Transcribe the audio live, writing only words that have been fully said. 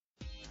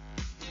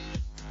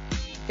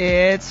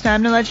It's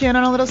time to let you in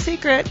on a little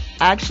secret.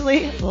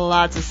 Actually,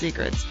 lots of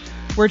secrets.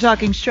 We're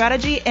talking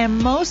strategy and,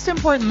 most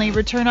importantly,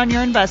 return on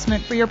your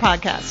investment for your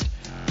podcast.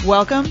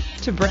 Welcome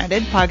to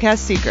Branded Podcast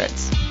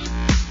Secrets.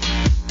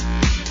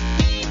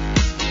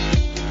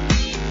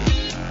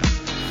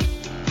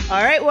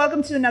 All right,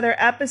 welcome to another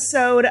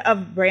episode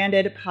of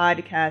Branded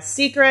Podcast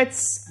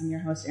Secrets. I'm your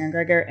host, Erin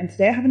Greger, and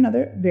today I have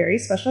another very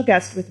special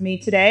guest with me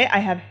today. I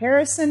have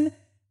Harrison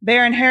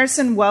Barron.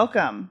 Harrison,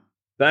 welcome.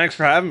 Thanks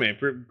for having me.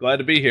 Glad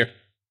to be here.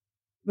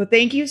 Well,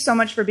 thank you so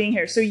much for being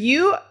here. So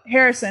you,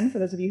 Harrison, for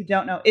those of you who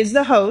don't know, is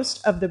the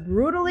host of the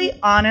Brutally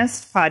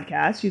Honest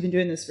podcast. You've been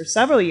doing this for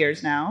several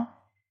years now,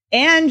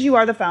 and you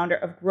are the founder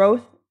of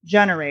Growth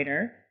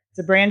Generator. It's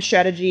a brand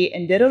strategy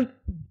and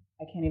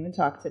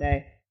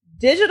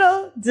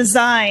digital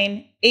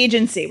design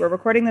agency. We're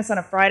recording this on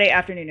a Friday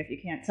afternoon, if you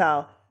can't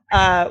tell.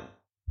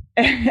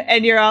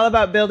 And you're all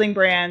about building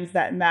brands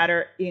that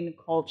matter in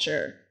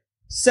culture.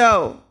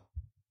 So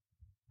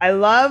I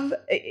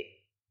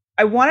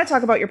want to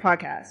talk about your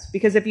podcast,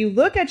 because if you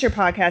look at your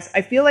podcast,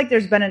 I feel like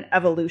there's been an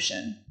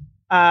evolution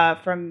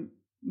from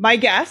my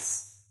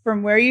guess,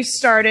 from where you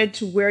started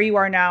to where you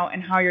are now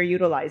and how you're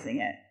utilizing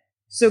it.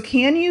 So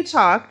can you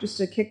talk, just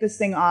to kick this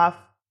thing off,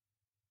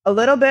 a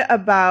little bit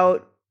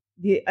about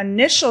the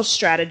initial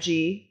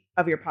strategy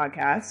of your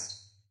podcast,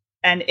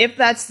 and if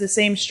that's the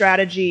same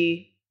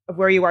strategy of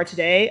where you are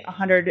today,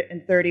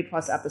 130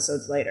 plus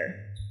episodes later?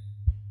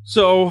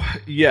 So,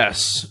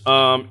 yes,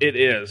 it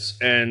is.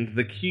 And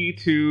the key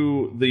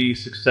to the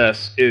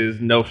success is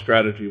no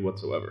strategy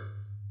whatsoever.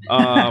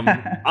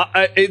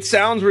 It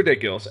sounds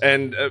ridiculous.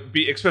 And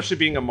especially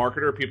being a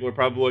marketer, people are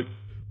probably like,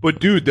 but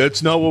dude,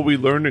 that's not what we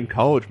learned in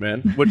college,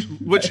 man.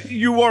 Which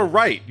you are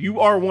right. You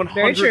are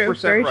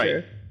 100% right.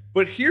 True.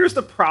 But here's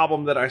the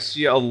problem that I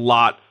see a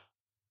lot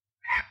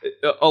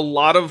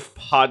of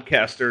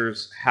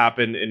podcasters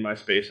happen in my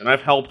space. And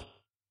I've helped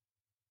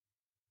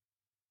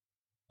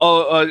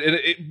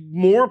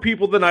more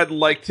people than I'd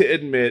like to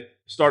admit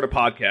start a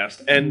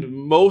podcast, and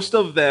most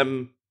of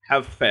them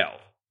have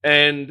failed.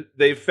 And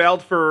they've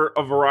failed for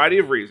a variety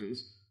of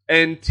reasons.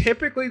 And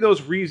typically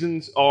those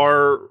reasons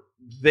are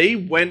they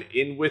went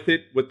in with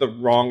it with the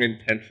wrong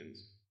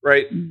intentions,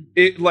 right?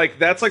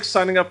 That's like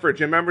signing up for a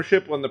gym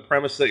membership on the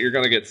premise that you're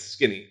going to get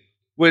skinny,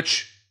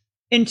 which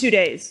in 2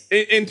 days.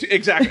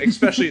 Exactly,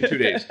 especially in 2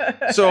 days.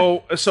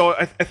 So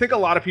I think a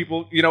lot of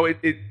people,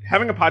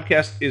 having a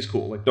podcast is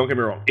cool. Like, don't get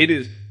me wrong. It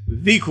is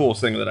the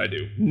coolest thing that I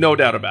do. No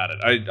doubt about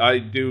it. I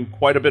do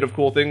quite a bit of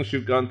cool things,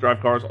 shoot guns, drive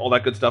cars, all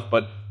that good stuff.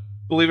 But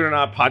believe it or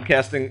not,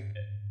 podcasting,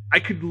 I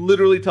could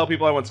literally tell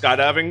people I went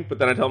skydiving, but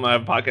then I tell them I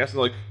have a podcast, and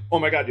they're like, oh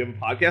my God, you have a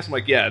podcast? I'm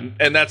like, yeah.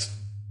 And that's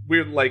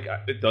weird. Like,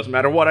 it doesn't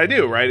matter what I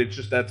do, right? It's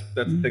just that's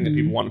the thing that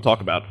people want to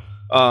talk about.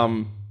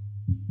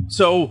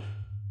 So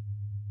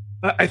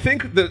I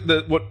think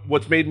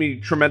what's made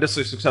me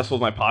tremendously successful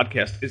with my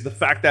podcast is the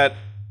fact that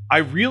I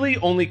really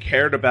only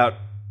cared about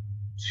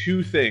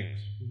two things.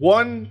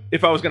 One,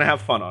 if I was going to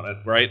have fun on it,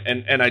 right?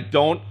 And I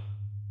don't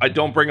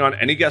bring on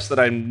any guests that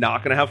I'm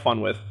not going to have fun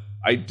with.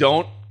 I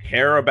don't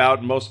care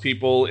about most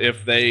people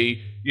if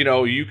they,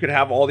 you could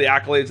have all the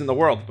accolades in the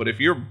world, but if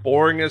you're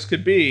boring as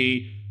could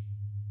be,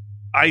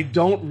 I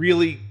don't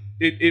really,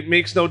 it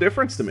makes no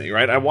difference to me,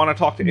 right? I want to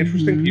talk to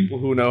interesting people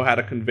who know how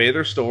to convey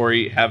their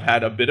story, have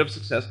had a bit of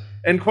success.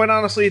 And quite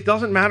honestly, it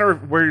doesn't matter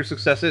where your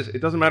success is. It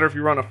doesn't matter if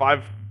you run a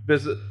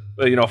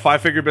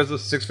five-figure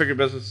business, six-figure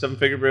business,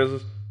 seven-figure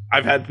business.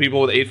 I've had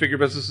people with 8-figure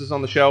businesses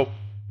on the show.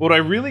 What I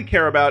really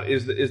care about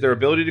is their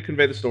ability to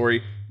convey the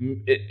story,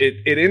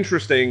 it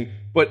interesting,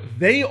 but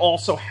they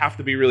also have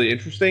to be really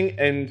interesting,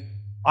 and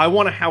I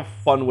want to have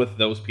fun with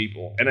those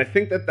people. And I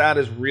think that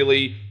is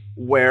really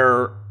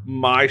where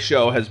my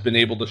show has been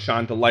able to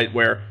shine to light,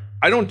 where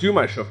I don't do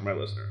my show for my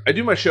listener. I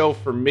do my show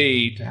for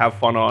me to have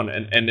fun on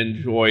and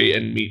enjoy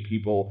and meet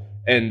people,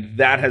 and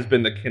that has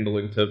been the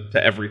kindling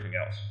to everything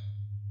else.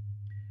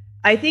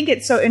 I think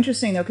it's so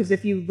interesting, though, because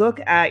if you look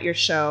at your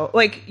show,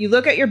 like you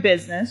look at your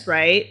business,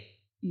 right?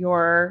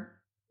 You're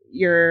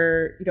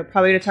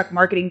probably going to talk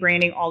marketing,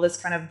 branding, all this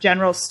kind of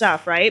general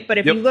stuff, right? But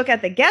if you look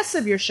at the guests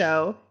of your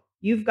show,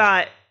 you've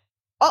got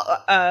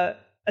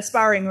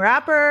aspiring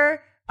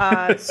rapper,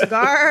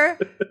 cigar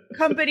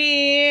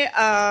company,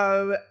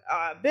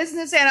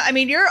 business, and I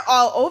mean, you're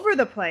all over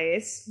the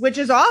place, which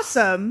is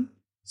awesome.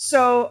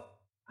 So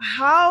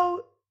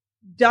how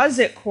does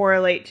it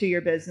correlate to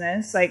your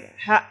business? Like,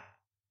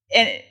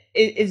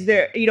 is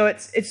there,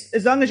 it's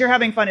as long as you're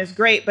having fun is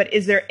great, but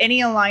is there any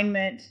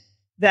alignment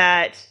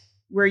that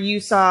where you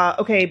saw,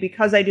 okay,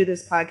 because I do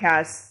this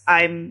podcast,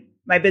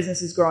 my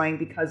business is growing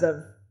because of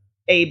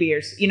A, B,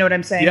 or C, you know what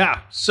I'm saying?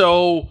 Yeah.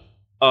 So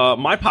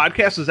my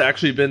podcast has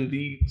actually been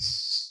the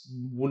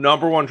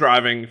number one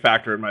driving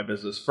factor in my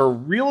business for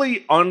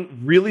really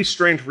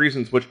strange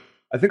reasons, which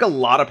I think a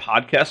lot of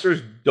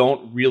podcasters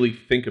don't really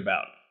think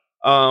about.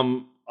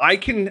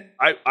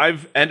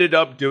 I've ended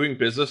up doing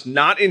business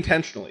not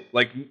intentionally.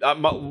 Like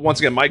once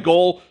again, my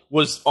goal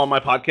was on my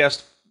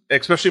podcast,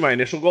 especially my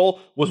initial goal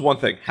was one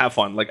thing: have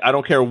fun. Like I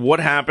don't care what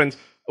happens.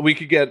 We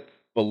could get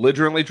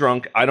belligerently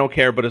drunk. I don't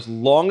care. But as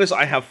long as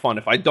I have fun,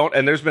 if I don't,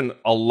 and there's been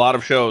a lot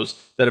of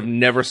shows that have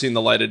never seen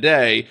the light of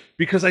day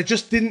because I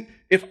just didn't,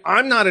 if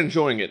I'm not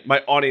enjoying it, my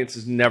audience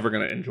is never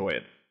going to enjoy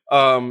it.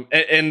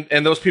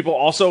 And those people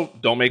also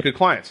don't make good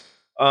clients.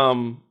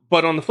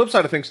 But on the flip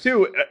side of things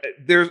too,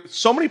 there's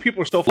so many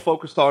people are so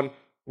focused on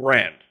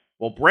brand.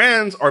 Well,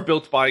 brands are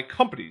built by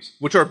companies,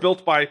 which are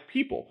built by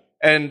people,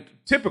 and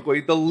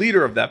typically the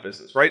leader of that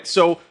business, right?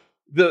 So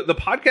the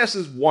podcast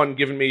is one,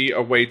 giving me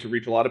a way to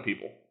reach a lot of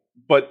people.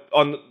 But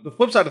on the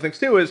flip side of things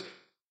too is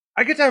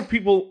I get to have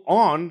people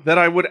on that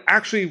I would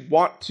actually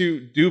want to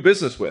do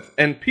business with,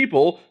 and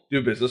people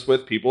do business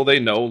with people they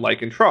know,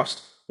 like, and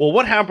trust. Well,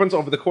 what happens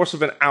over the course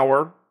of an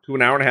hour to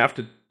an hour and a half,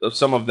 to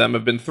some of them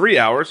have been 3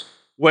 hours,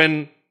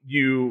 when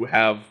you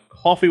have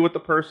coffee with the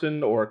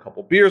person or a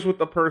couple beers with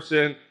the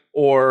person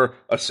or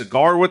a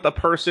cigar with the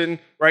person,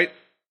 right?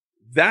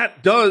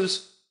 That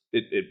does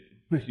it.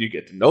 You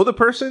get to know the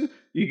person,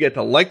 you get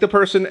to like the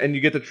person, and you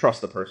get to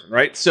trust the person,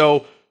 right?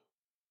 So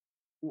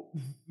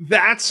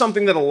that's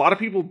something that a lot of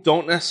people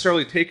don't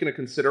necessarily take into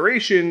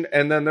consideration.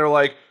 And then they're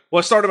like, well,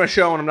 I started my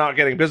show and I'm not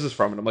getting business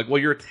from it. I'm like,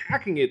 well, you're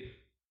attacking it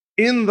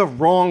in the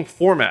wrong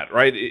format,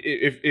 right?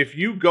 If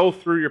you go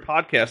through your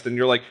podcast and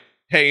you're like,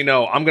 hey,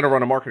 no, I'm going to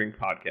run a marketing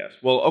podcast.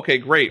 Well, okay,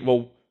 great.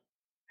 Well,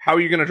 how are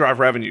you going to drive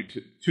revenue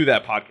to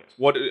that podcast?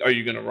 What are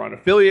you going to run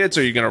affiliates?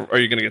 Are you going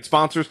to get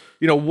sponsors?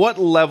 You know, what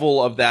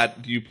level of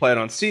that do you plan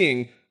on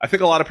seeing? I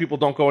think a lot of people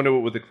don't go into it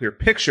with a clear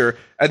picture.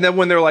 And then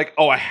when they're like,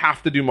 oh, I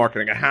have to do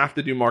marketing,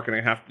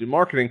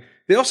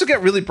 they also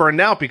get really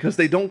burned out because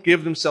they don't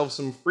give themselves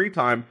some free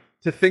time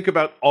to think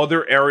about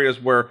other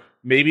areas where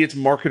maybe it's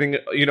marketing,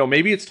 you know,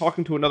 maybe it's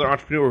talking to another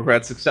entrepreneur who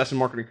had success in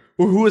marketing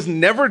or who has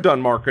never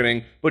done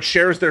marketing but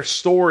shares their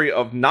story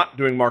of not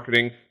doing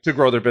marketing to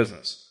grow their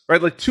business,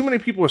 right? Like, too many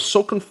people are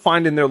so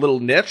confined in their little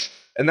niche,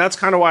 and that's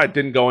kind of why I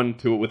didn't go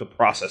into it with a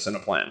process and a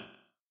plan.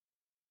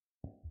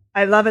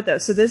 I love it, though.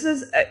 So this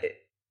is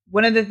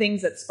one of the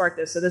things that sparked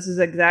this. So this is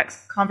an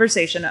exact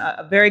conversation.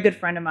 A very good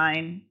friend of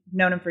mine,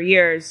 known him for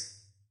years,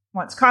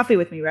 wants coffee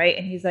with me, right?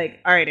 And he's like,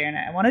 all right, Aaron,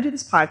 I want to do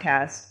this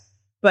podcast,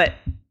 but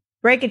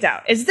break it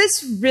down. Is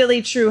this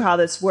really true how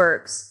this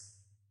works?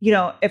 You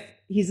know, if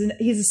he's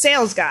a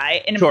sales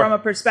guy, and Sure. from a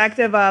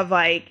perspective of,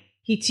 like,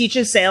 he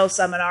teaches sales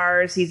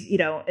seminars, he's, you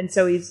know, and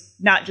so he's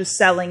not just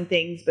selling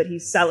things, but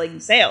he's selling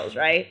sales,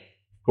 right?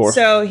 Of course.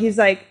 So he's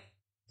like,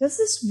 does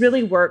this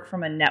really work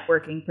from a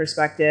networking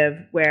perspective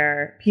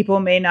where people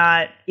may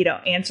not, you know,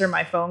 answer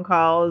my phone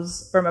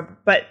calls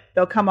but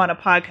they'll come on a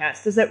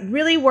podcast? Does that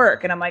really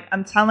work? And I'm like,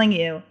 I'm telling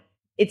you,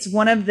 it's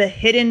one of the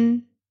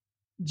hidden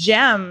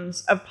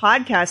gems of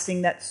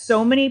podcasting that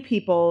so many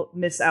people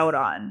miss out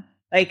on.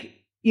 Like,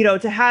 you know,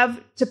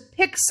 to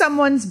pick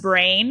someone's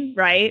brain,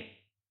 right?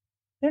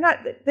 They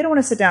don't want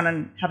to sit down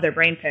and have their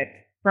brain picked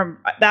from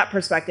that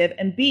perspective.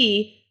 And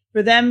B,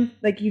 for them,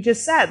 like you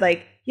just said,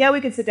 like, yeah,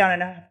 we could sit down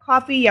and have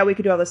coffee. Yeah, we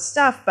could do all this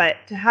stuff. But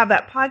to have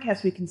that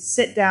podcast, we can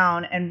sit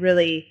down and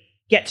really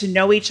get to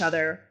know each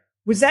other.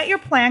 Was that your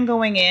plan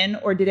going in,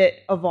 or did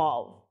it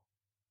evolve?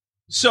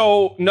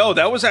 So, no,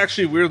 that was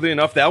actually, weirdly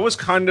enough, that was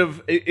kind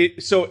of,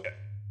 so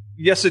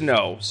yes and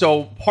no.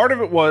 So part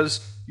of it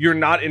was, you're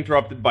not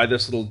interrupted by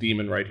this little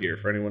demon right here,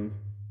 for anyone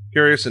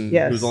curious and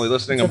Yes, who's only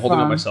listening. it's I'm a holding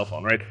up phone. my cell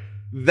phone, right?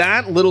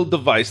 That little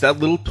device, that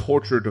little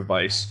torture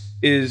device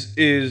is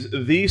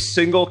the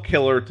single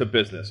killer to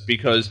business,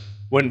 because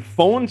when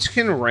phones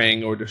can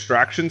ring or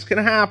distractions can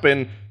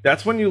happen,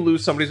 that's when you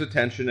lose somebody's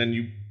attention, and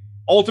you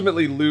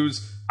ultimately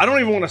lose, I don't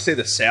even want to say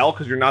the sale,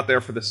 because you're not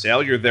there for the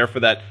sale, you're there for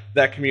that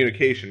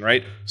communication,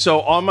 right?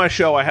 So on my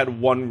show, I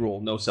had one rule: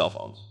 no cell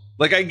phones.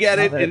 Like, I get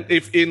it, and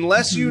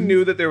unless you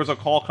knew that there was a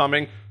call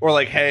coming, or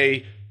like,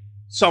 hey,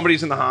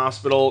 somebody's in the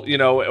hospital, you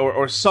know,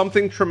 or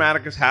something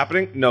traumatic is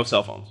happening, no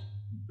cell phones.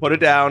 Put it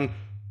down,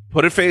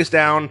 put it face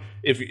down.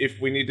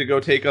 If we need to go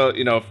take a,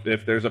 you know,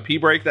 if there's a pee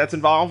break that's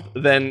involved,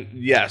 then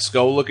yes,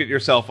 go look at your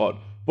cell phone.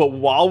 But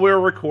while we're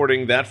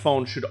recording, that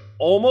phone should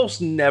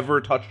almost never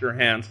touch your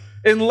hands,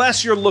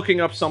 unless you're looking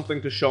up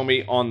something to show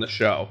me on the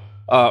show.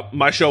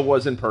 My show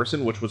was in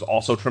person, which was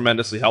also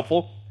tremendously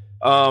helpful.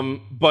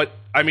 But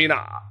I mean,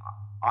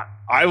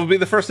 I will be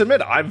the first to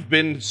admit, I've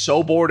been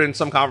so bored in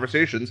some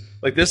conversations.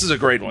 Like, this is a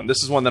great one.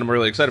 This is one that I'm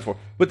really excited for.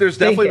 But there's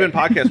definitely been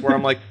podcasts where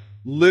I'm like,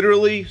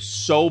 literally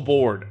so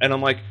bored. And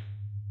I'm like,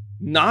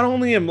 not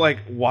only am like,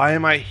 why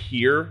am I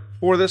here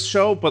for this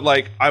show? But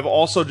like, I've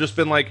also just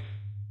been like,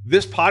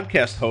 this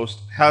podcast host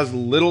has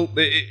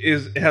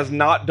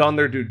not done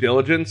their due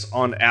diligence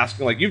on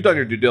asking, like, you've done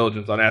your due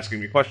diligence on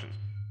asking me questions.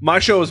 My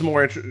show is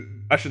more,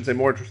 I shouldn't say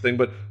more interesting,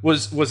 but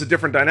was a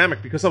different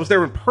dynamic because I was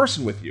there in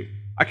person with you.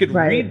 I could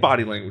read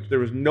body language. There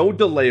was no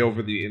delay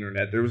over the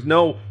internet. There was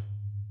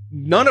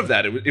none of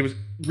that. It was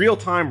real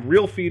time,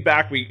 real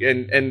feedback.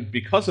 And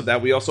because of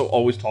that, we also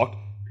always talked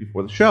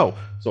before the show.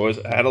 So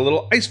I had a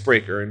little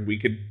icebreaker, and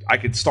I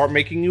could start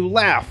making you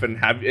laugh and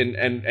have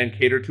and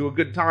cater to a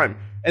good time.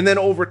 And then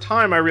over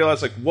time, I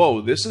realized, like,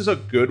 whoa, this is a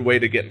good way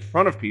to get in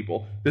front of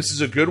people. This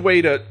is a good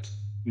way to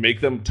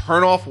make them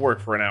turn off work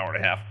for an hour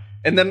and a half.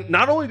 And then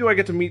not only do I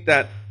get to meet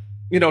that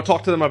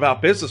talk to them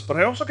about business, but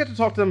I also get to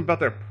talk to them about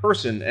their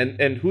person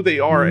and who they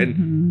are.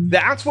 And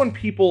that's when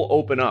people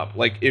open up.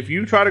 Like, if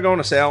you try to go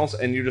into sales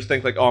and you just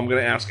think like, oh, I'm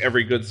going to ask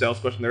every good sales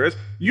question there is,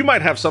 you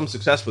might have some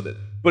success with it.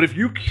 But if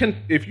you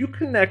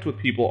connect with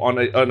people on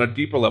a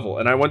deeper level,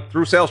 and I went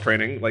through sales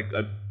training, like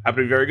I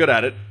happen to be very good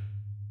at it,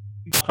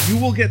 you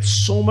will get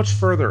so much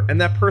further,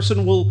 and that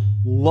person will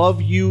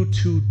love you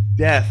to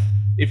death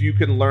if you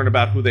can learn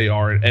about who they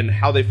are and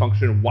how they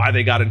function and why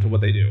they got into what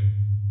they do.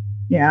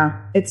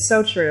 Yeah, it's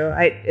so true.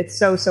 It's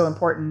so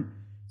important.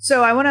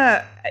 So I want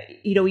to,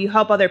 you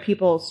help other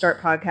people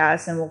start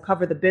podcasts, and we'll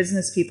cover the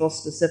business people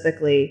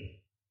specifically.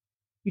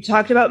 You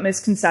talked about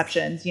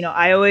misconceptions.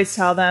 I always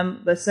tell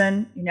them,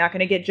 listen, you're not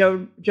going to get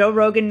Joe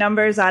Rogan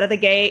numbers out of the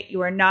gate.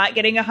 You are not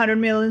getting a 100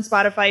 million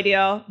Spotify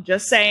deal.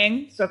 Just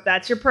saying. So if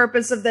that's your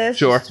purpose of this,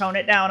 sure, just tone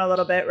it down a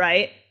little bit,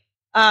 right?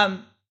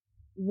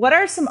 What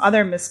are some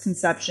other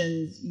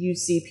misconceptions you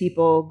see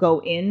people go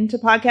into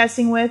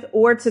podcasting with,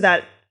 or to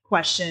that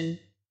question,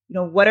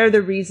 what are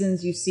the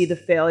reasons you see the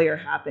failure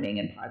happening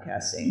in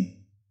podcasting?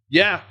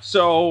 Yeah,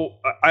 so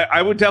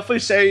I would definitely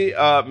say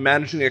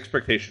managing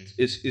expectations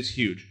is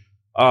huge.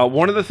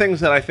 One of the things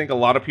that I think a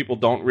lot of people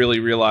don't really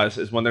realize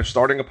is when they're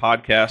starting a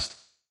podcast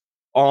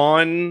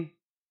on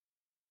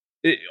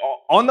the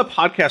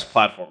podcast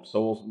platform.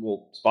 So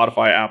we'll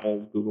Spotify,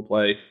 Apple, Google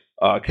Play,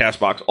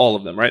 Castbox, all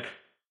of them, right?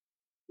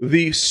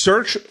 The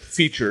search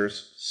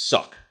features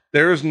suck.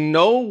 There is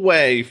no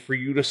way for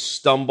you to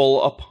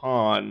stumble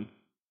upon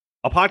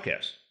a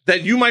podcast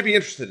that you might be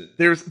interested in.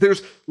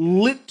 There's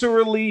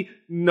literally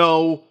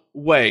no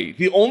way.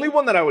 The only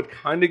one that I would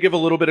kind of give a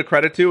little bit of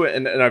credit to,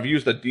 and I've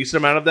used a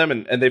decent amount of them,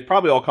 and they've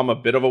probably all come a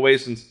bit of a way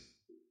since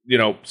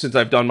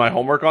I've done my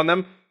homework on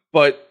them.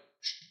 But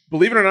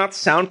believe it or not,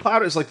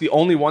 SoundCloud is like the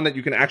only one that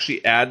you can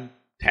actually add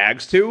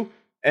tags to,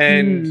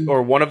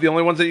 or one of the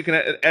only ones that you can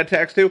add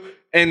tags to,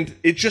 and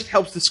it just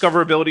helps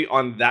discoverability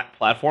on that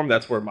platform.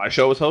 That's where my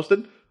show is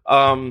hosted.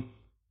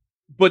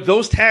 But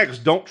those tags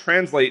don't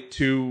translate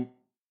to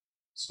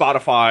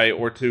Spotify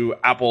or to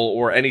Apple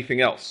or anything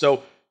else.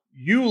 So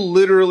you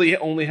literally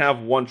only have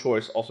one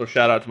choice. Also,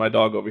 shout out to my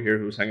dog over here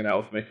who's hanging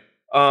out with me.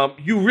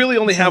 You really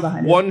only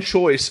have one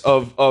choice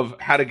of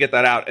how to get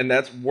that out, and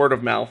that's word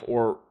of mouth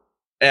or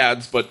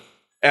ads, but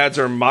ads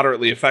are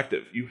moderately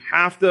effective. You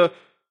have to,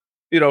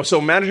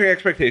 so managing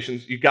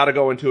expectations, you got to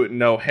go into it and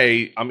know,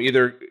 hey,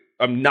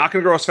 I'm not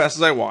going to grow as fast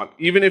as I want.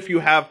 Even if you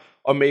have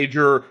a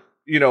major,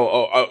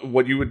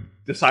 what you would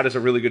decide is a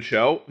really good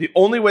show, the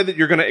only way that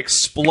you're going to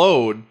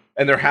explode,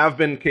 and there have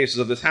been cases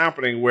of this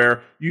happening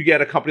where you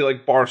get a company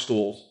like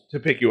Barstools to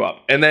pick you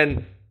up. And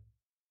then,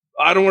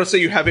 I don't want to say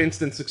you have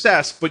instant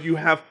success, but you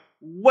have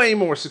way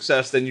more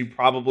success than you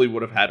probably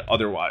would have had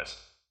otherwise.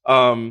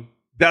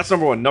 That's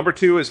number one. Number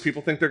two is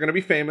people think they're going to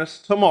be famous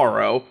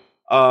tomorrow.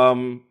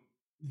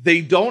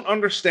 They don't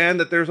understand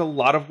that there's a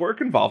lot of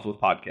work involved with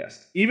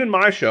podcasts. Even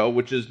my show,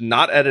 which is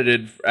not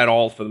edited at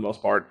all for the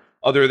most part,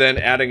 other than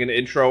adding an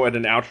intro and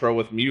an outro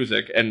with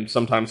music and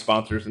sometimes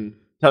sponsors and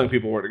telling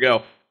people where to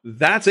go.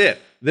 That's it.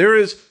 There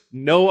is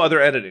no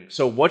other editing.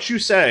 So what you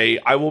say,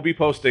 I will be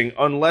posting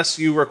unless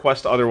you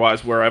request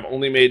otherwise, where I've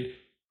only made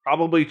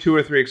probably 2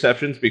 or 3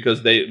 exceptions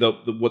because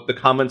the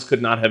comments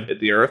could not have hit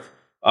the earth.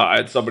 I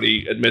had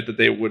somebody admit that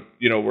they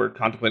were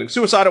contemplating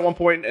suicide at one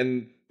point,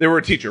 and they were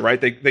a teacher,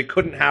 right? They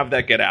couldn't have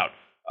that get out.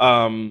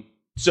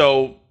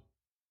 So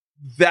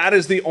that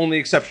is the only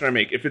exception I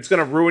make. If it's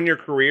going to ruin your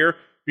career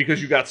because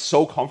you got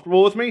so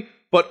comfortable with me,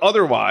 but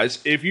otherwise,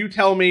 if you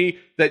tell me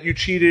that you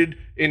cheated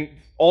in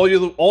all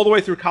the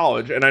way through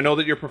college, and I know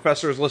that your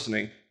professor is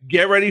listening,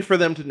 get ready for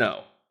them to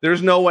know.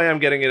 There's no way I'm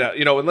getting it out,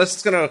 unless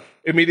it's going to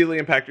immediately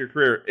impact your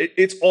career.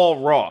 It's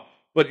all raw,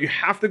 but you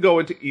have to go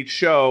into each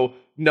show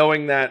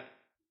knowing that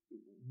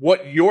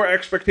what your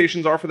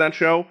expectations are for that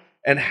show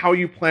and how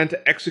you plan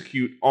to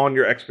execute on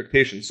your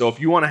expectations. So if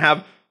you want to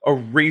have a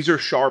razor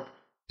sharp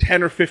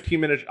 10 or 15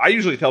 minutes, I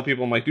usually tell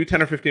people, I'm like, do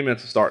 10 or 15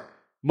 minutes to start.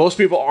 Most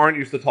people aren't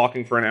used to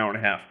talking for an hour and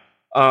a half,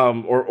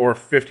 or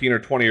 15 or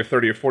 20 or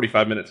 30 or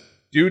 45 minutes.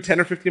 Do 10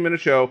 or 15 minute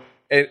show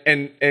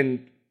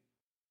and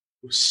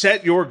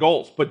set your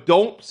goals, but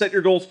don't set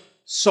your goals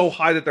so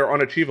high that they're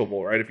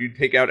unachievable, right? If you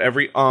take out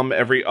every and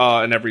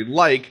every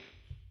like,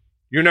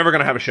 you're never going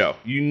to have a show.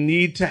 You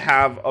need to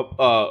have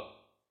a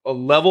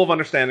level of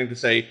understanding to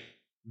say,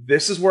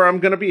 this is where I'm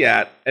going to be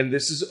at, and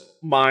this is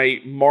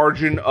my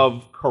margin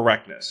of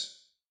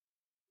correctness,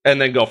 and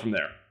then go from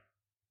there.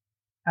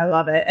 I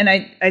love it. And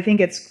I think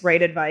it's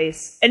great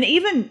advice. And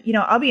even,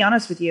 I'll be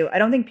honest with you, I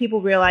don't think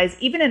people realize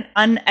even an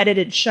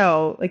unedited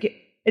show, like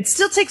it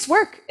still takes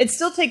work. It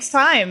still takes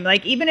time.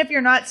 Like, even if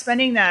you're not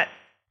spending that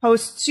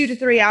post 2 to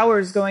 3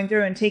 hours going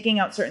through and taking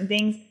out certain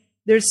things,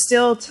 there's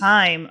still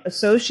time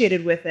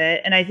associated with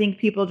it. And I think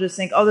people just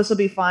think, oh, this will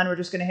be fun. We're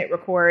just going to hit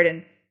record.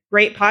 And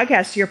great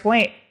podcast, to your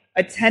point,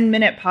 a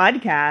 10-minute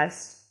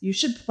podcast, you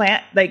should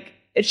plan, like,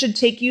 it should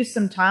take you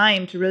some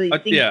time to really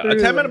think through. A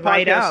 10-minute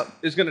podcast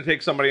is going to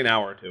take somebody an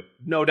hour or two.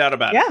 No doubt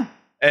about it.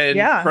 And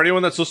for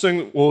anyone that's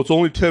listening, well, it's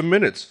only 10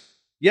 minutes.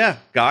 Yeah,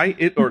 guy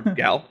or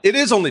gal, it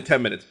is only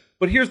 10 minutes.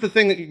 But here's the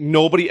thing that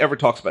nobody ever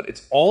talks about.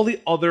 It's all the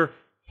other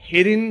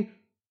hidden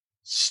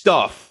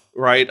stuff,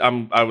 right?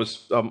 I'm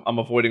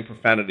avoiding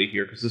profanity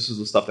here because this is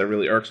the stuff that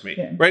really irks me,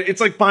 right?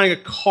 It's like buying a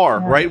car,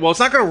 right? Well,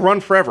 it's not going to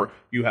run forever.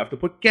 You have to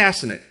put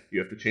gas in it. You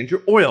have to change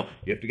your oil.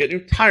 You have to get new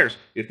tires.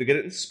 You have to get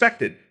it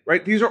inspected,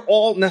 right? These are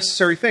all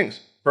necessary things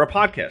for a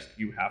podcast.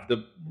 You have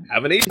to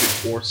have an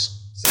agent or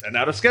send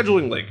out a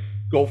scheduling link.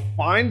 Go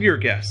find your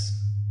guests.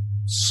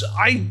 So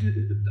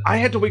I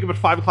had to wake up at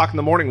 5 o'clock in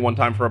the morning one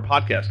time for a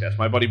podcast guest.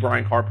 My buddy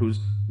Brian Karp, who's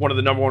one of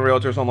the number one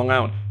realtors on Long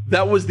Island.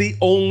 That was the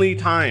only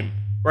time,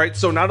 right?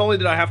 So not only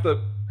did I have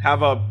to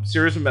have a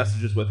series of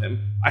messages with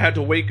him, I had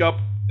to wake up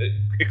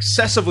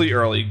excessively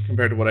early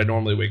compared to what I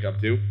normally wake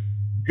up to.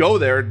 Go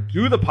there,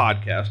 do the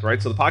podcast,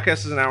 right? So the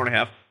podcast is an hour and a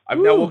half. I've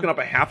now woken up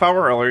a half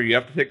hour earlier. You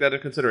have to take that into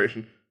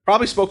consideration.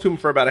 Probably spoke to him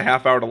for about a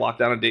half hour to lock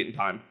down a date and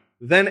time.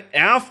 Then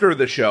after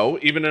the show,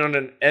 even on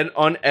an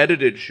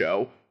unedited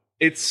show,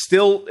 it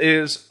still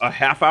is a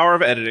half hour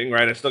of editing,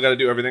 right? I still got to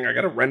do everything. I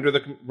got to render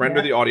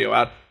the audio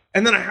out.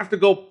 And then I have to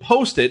go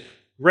post it,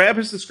 grab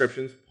his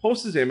descriptions,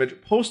 post his image,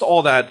 post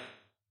all that.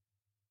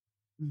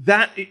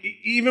 That,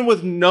 even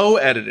with no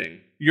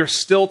editing, you're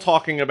still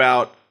talking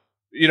about,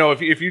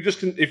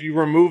 if you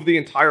remove the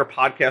entire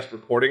podcast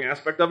recording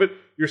aspect of it,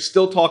 you're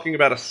still talking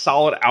about a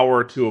solid hour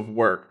or two of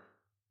work.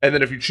 And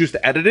then if you choose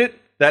to edit it,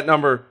 that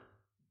number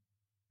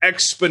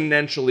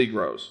exponentially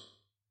grows.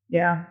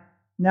 Yeah.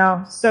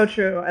 No, so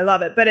true. I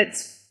love it. But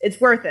it's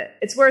worth it.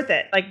 It's worth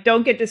it. Like,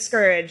 don't get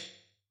discouraged.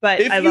 But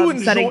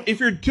if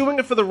you're doing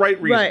it for the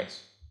right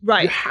reasons.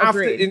 Right. You have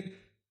to.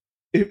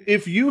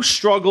 If you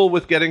struggle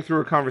with getting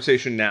through a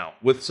conversation now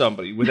with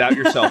somebody without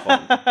your cell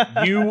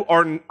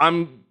phone,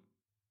 I'm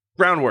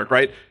groundwork,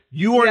 right?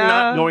 You are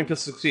not going to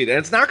succeed. And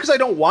it's not because I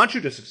don't want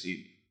you to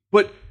succeed,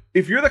 but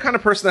if you're the kind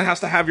of person that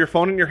has to have your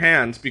phone in your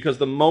hands because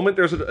the moment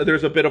there's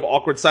a bit of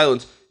awkward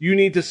silence, you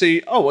need to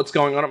see, oh, what's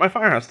going on at my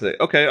firehouse today?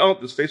 Okay, oh,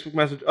 this Facebook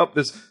message, oh,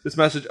 this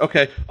message,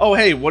 okay. Oh,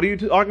 hey, what are you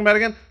talking about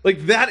again?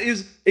 Like, that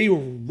is a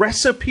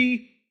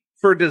recipe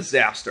for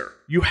disaster.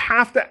 You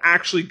have to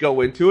actually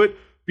go into it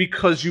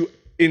because you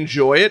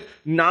enjoy it,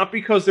 not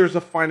because there's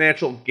a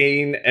financial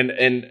gain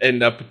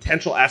and a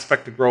potential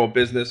aspect to grow a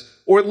business,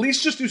 or at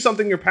least just do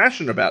something you're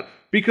passionate about.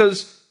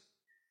 Because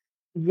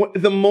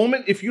the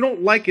moment, if you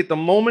don't like it, the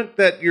moment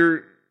that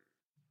you're,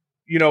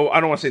 I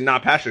don't want to say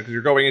not passionate because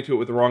you're going into it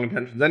with the wrong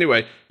intentions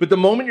anyway, but the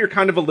moment you're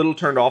kind of a little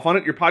turned off on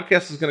it, your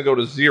podcast is going to go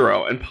to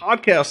zero. And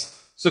podcasts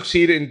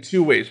succeed in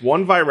two ways.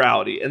 One,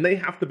 virality, and they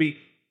have to be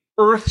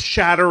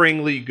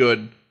earth-shatteringly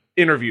good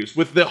interviews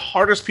with the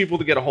hardest people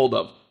to get a hold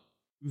of.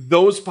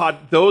 Those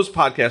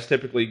podcasts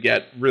typically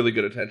get really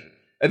good attention.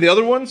 And the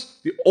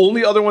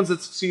only other ones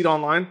that succeed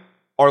online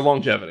are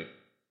longevity.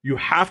 You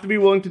have to be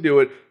willing to do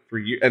it for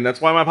you, and that's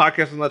why my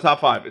podcast is in the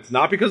top 5. It's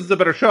not because it's a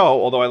better show,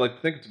 although I like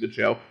to think it's a good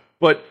show,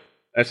 but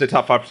I say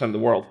top 5% of the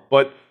world.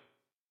 But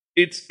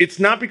it's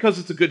not because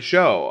it's a good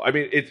show. I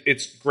mean,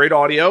 it's great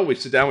audio. We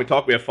sit down, we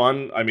talk, we have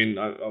fun. I mean,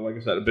 like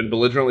I said, I've been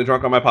belligerently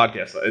drunk on my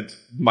podcast. It's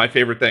my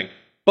favorite thing.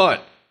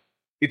 But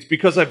it's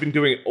because I've been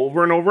doing it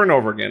over and over and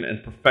over again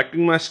and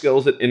perfecting my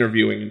skills at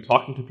interviewing and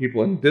talking to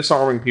people and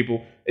disarming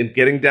people and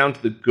getting down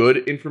to the good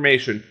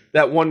information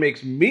that, one,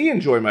 makes me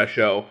enjoy my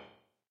show,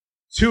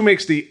 2,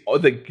 makes the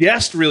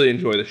guest really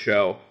enjoy the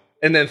show,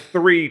 and then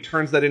 3,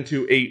 turns that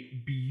into a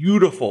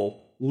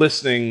beautiful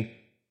listening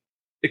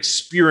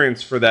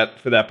experience for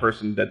that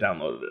person that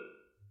downloaded it.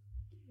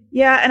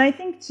 Yeah, and I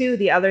think too,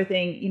 the other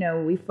thing,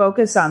 we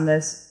focus on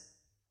this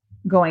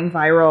going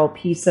viral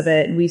piece of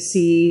it, and we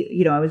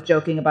see, I was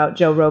joking about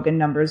Joe Rogan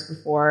numbers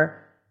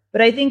before,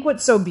 but I think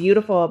what's so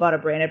beautiful about a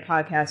branded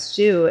podcast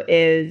too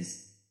is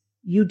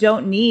you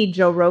don't need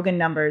Joe Rogan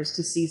numbers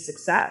to see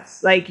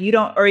success. Like, you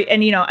don't, I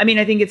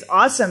think it's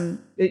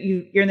awesome that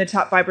you're in the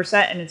top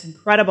 5% and it's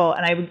incredible.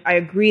 And I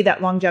agree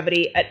that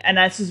longevity, and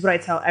this is what I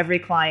tell every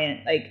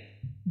client, like,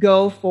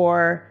 go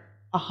for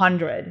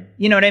 100.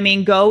 You know what I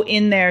mean? Go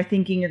in there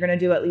thinking you're going to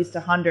do at least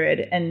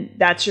 100, and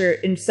that's your,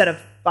 instead of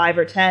 5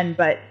 or 10.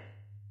 But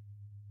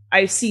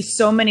I see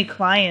so many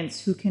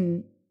clients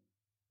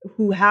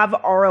who have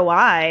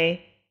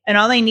ROI, and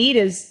all they need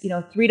is,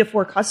 3 to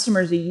 4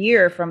 customers a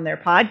year from their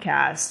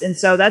podcast. And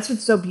so that's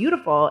what's so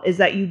beautiful, is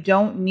that you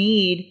don't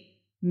need,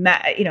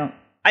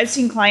 I've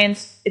seen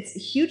clients, it's a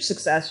huge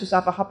success just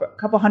off a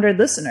couple hundred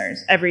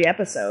listeners every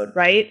episode,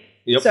 right?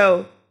 Yep.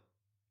 So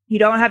you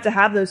don't have to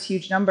have those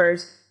huge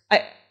numbers.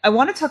 I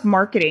want to talk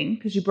marketing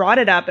because you brought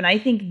it up, and I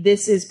think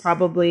this is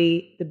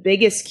probably the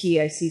biggest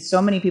key I see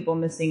so many people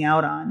missing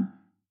out on.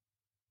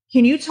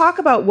 Can you talk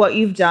about what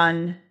you've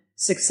done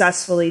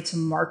successfully to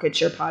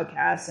market your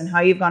podcast and how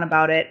you've gone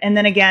about it? And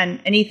then again,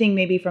 anything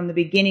maybe from the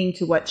beginning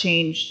to what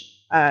changed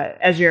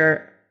as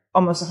you're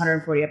almost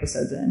 140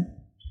 episodes in.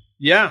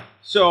 Yeah.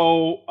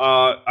 So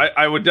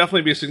I would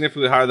definitely be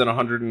significantly higher than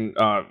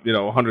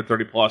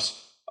 130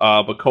 plus.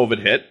 But COVID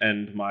hit,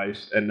 and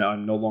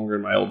I'm no longer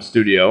in my old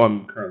studio.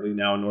 I'm currently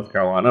now in North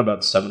Carolina,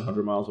 about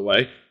 700 miles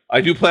away. I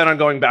do plan on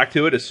going back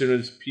to it as soon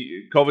as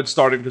COVID's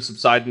starting to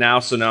subside now.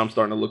 So now I'm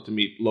starting to look to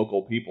meet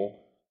local people.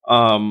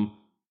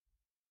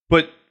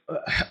 But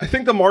I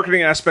think the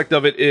marketing aspect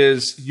of it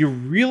is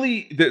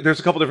there's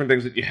a couple different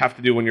things that you have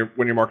to do when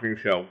you're marketing a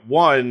show.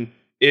 One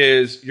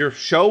is your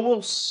show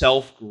will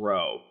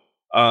self-grow.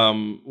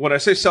 When I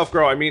say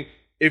self-grow, I mean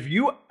if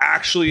you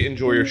actually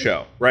enjoy your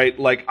show, right?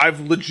 Like I've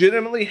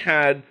legitimately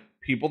had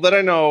people that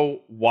I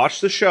know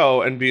watch the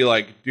show and be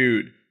like,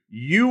 dude,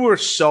 you were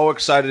so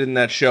excited in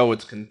that show,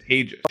 it's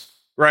contagious,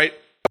 right?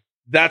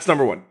 That's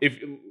number one.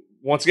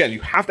 Once again, you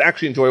have to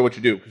actually enjoy what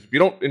you do, because if you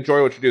don't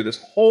enjoy what you do, this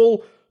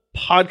whole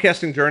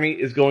podcasting journey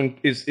is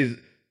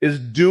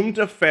doomed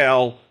to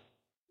fail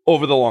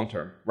over the long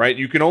term, right?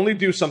 You can only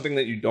do something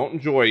that you don't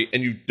enjoy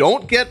and you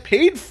don't get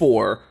paid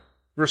for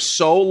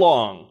so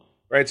long,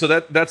 right? So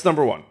that's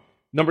number one.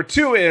 Number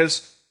two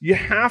is you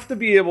have to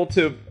be able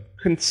to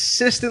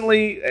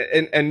consistently,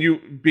 and you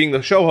being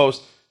the show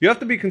host, you have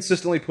to be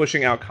consistently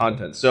pushing out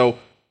content. So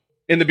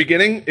in the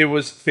beginning, it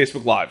was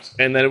Facebook Lives,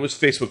 and then it was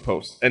Facebook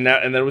posts, and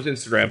then it was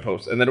Instagram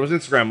posts, and then it was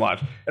Instagram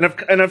Lives.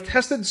 And I've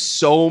tested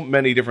so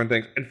many different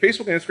things. And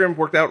Facebook and Instagram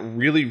worked out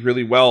really,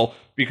 really well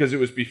because it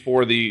was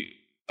before I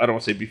don't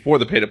want to say before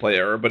the pay-to-play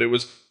era, but it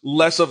was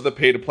less of the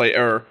pay-to-play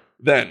era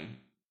then.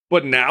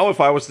 But now, if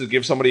I was to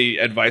give somebody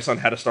advice on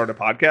how to start a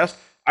podcast,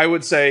 I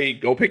would say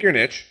go pick your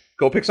niche,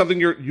 go pick something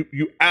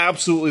you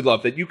absolutely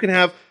love, that you can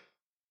have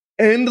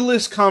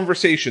endless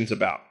conversations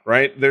about,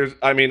 right?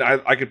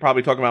 I could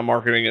probably talk about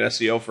marketing and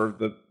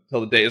SEO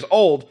till the day is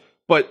old,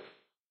 but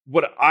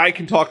what I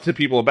can talk to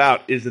people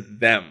about is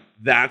them.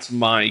 That's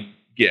my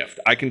gift.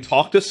 I can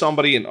talk to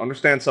somebody and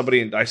understand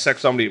somebody and dissect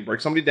somebody and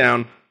break somebody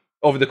down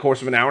over the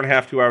course of an hour and a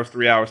half, 2 hours,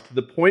 3 hours, to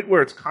the point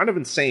where it's kind of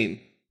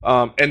insane.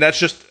 And that's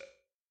just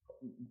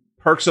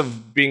perks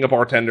of being a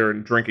bartender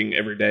and drinking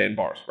every day in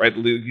bars, right?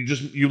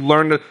 You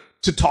learn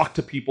to talk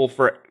to people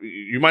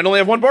you might only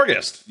have one bar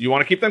guest. You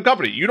want to keep them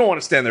company. You don't want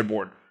to stand there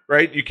bored,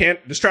 right? You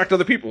can't distract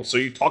other people. So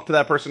you talk to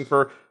that person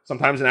for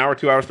sometimes an hour,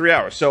 2 hours, 3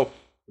 hours. So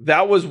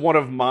that was one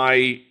of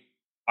my,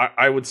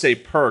 I would say,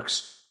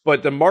 perks.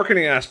 But the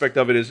marketing aspect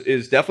of it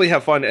is definitely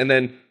have fun, and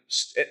then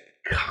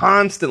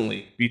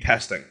constantly be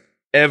testing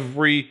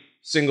every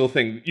single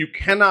thing. You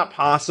cannot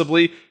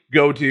possibly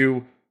go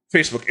to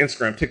Facebook,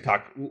 Instagram,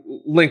 TikTok,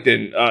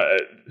 LinkedIn,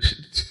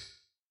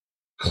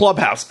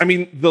 Clubhouse. I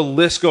mean, the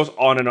list goes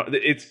on and on.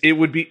 It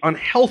would be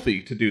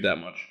unhealthy to do that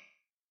much.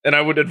 And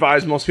I would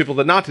advise most people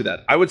to not do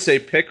that. I would say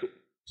pick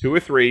 2 or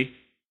 3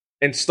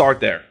 and start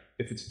there.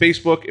 If it's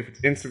Facebook, if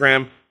it's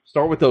Instagram,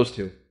 start with those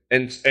 2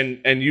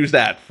 and use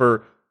that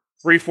for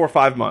 3, 4,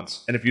 5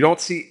 months. And if you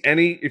don't see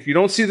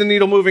the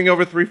needle moving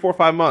over 3, 4,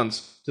 5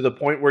 months to the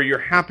point where you're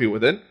happy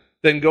with it,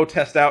 then go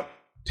test out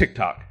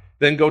TikTok.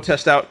 Then go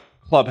test out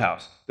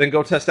Clubhouse. Then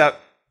go test out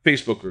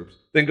Facebook groups.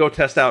 Then go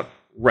test out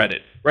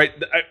Reddit, right?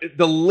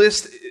 The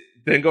list,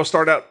 then go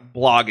start out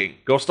blogging.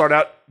 Go start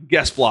out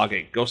guest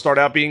blogging. Go start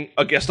out being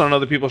a guest on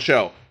other people's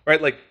show,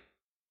 right? Like,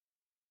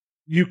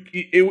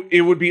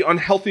 it would be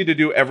unhealthy to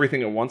do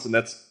everything at once, and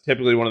that's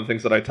typically one of the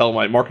things that I tell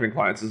my marketing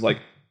clients is like,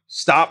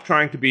 stop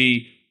trying to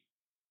be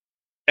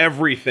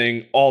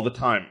everything all the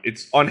time.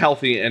 It's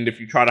unhealthy, and if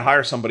you try to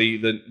hire somebody,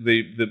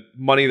 the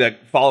money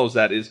that follows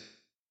that is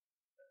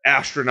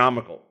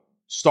astronomical.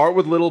 Start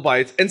with little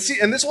bites and see,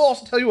 and this will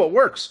also tell you what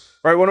works,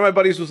 right? One of my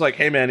buddies was like,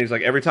 hey man, he's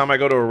like, every time I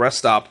go to a rest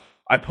stop,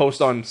 I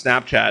post on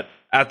Snapchat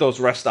at those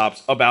rest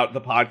stops about the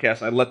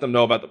podcast. I let them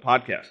know about the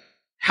podcast.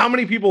 How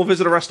many people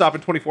visit a rest stop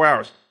in 24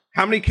 hours?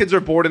 How many kids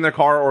are bored in their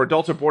car, or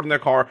adults are bored in their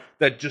car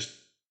that just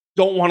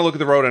don't want to look at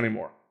the road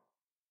anymore?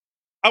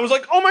 I was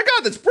like, oh my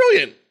God, that's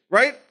brilliant,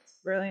 right?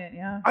 Brilliant,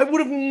 yeah. I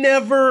would have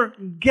never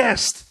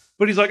guessed.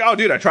 But he's like, oh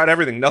dude, I tried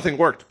everything. Nothing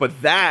worked.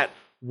 But that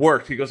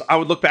worked. He goes, I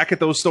would look back at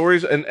those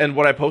stories and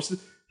what I posted.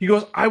 He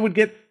goes, I would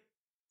get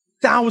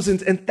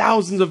thousands and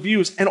thousands of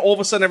views, and all of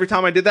a sudden, every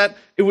time I did that,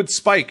 it would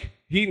spike.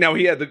 He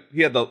had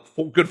the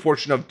good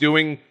fortune of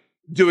doing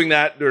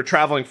that or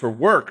traveling for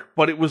work,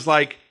 but it was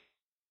like,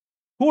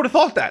 who would have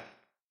thought that?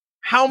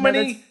 How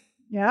many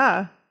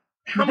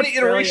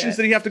iterations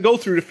did he have to go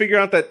through to figure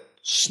out that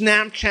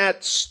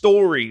Snapchat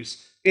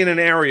stories in an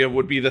area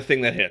would be the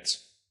thing that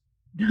hits?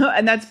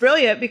 And that's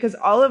brilliant because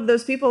all of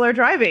those people are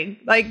driving.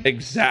 Like,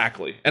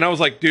 exactly. And I was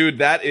like, dude,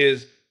 that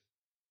is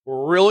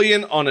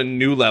brilliant on a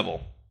new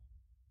level.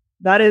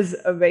 That is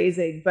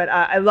amazing. But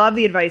I love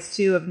the advice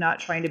too of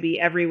not trying to be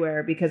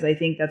everywhere, because I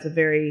think that's a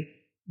very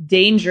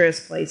dangerous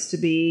place to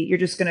be. You're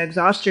just going to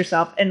exhaust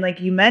yourself. And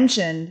like you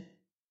mentioned,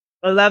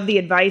 I love the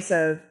advice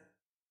of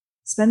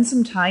spend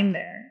some time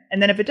there.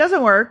 And then if it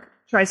doesn't work,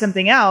 try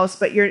something else.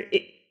 But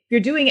if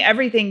you're doing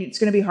everything, it's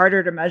going to be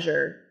harder to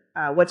measure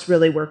what's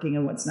really working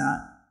and what's not.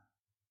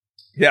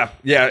 Yeah.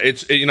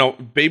 It's,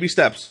 baby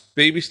steps.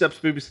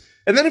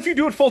 And then if you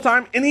do it full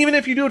time, and even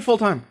if you do it full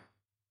time,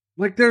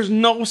 like there's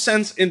no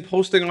sense in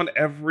posting on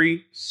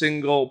every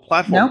single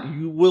platform. Nope.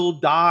 You will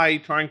die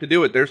trying to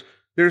do it. There's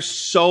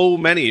so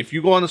many. If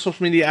you go on the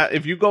social media,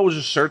 if you go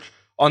just search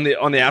on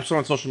the App Store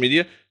on social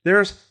media,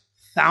 there's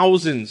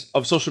thousands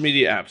of social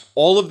media apps,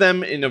 all of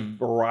them in a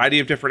variety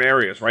of different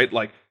areas, right?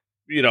 Like,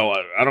 I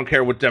don't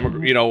care what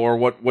or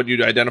what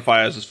you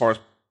identify as far as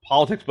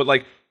politics, but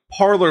like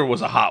Parlor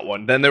was a hot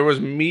one. Then there was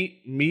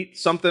Meet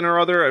something or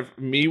other.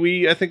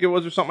 MeWe, I think it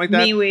was, or something like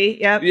that. MeWe,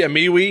 yep. Yeah,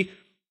 MeWe.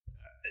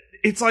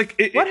 It's like...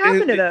 What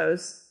happened to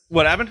those?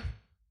 What happened?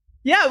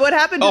 Yeah, what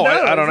happened to those?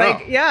 I don't know.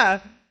 Like, yeah,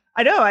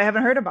 I know. I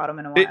haven't heard about them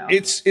in a while.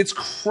 It's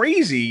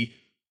crazy.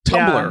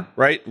 Tumblr,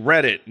 right?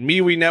 Reddit,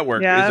 MeWe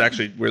Network is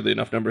actually, weirdly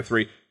enough, number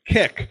 3.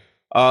 Kick,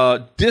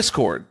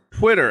 Discord,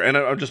 Twitter, and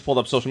I just pulled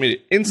up social media.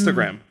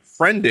 Instagram,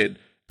 Friended,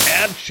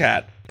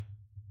 AdChat.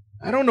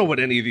 I don't know what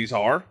any of these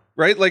are,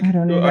 right? Like, I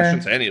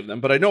shouldn't say any of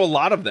them, but I know a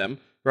lot of them,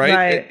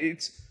 right?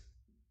 It's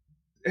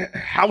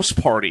House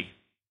Party.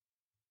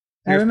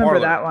 I remember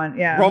that one,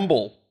 yeah.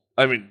 Rumble.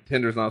 I mean,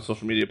 Tinder's not a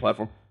social media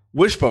platform.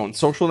 Wishbone,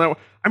 social network.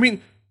 I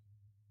mean,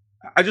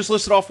 I just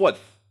listed off,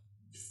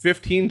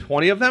 15,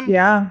 20 of them?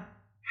 Yeah.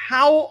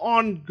 How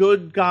on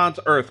good God's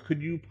earth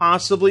could you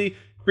possibly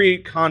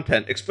create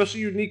content,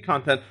 especially unique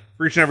content,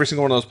 for each and every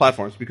single one of those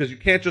platforms? Because you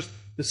can't just...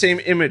 The same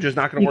image is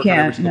not going to work on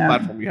every single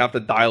platform. You have to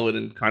dial it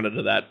in kind of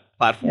to that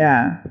platform.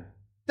 Yeah.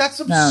 That's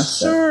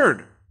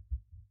absurd.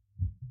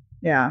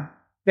 Yeah.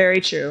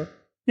 Very true.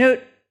 Now,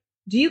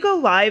 do you go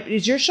live?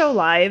 Is your show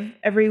live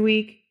every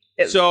week?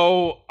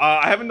 So,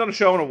 I haven't done a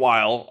show in a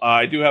while.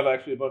 I do have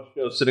actually a bunch of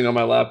shows sitting on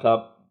my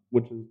laptop,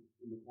 which is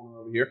in the corner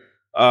over here,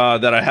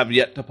 that I have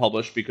yet to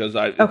publish because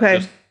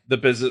just the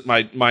business,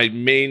 my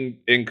main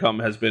income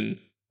has been,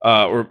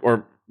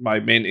 or my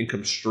main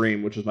income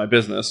stream, which is my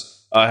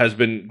business, has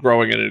been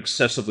growing at an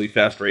excessively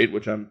fast rate,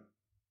 which I'm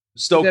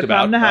stoked Good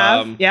about. To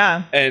have.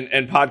 Yeah.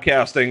 And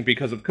podcasting,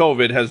 because of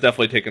COVID, has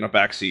definitely taken a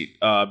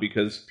backseat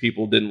because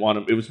people didn't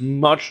want to. It was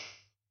much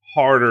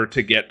harder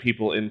to get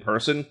people in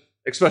person,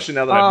 especially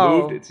now that I've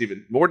moved. It's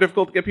even more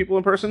difficult to get people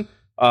in person.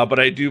 But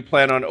I do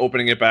plan on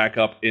opening it back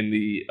up in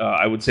the,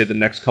 I would say, the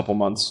next couple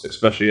months,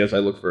 especially as I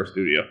look for a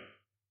studio.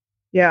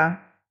 Yeah.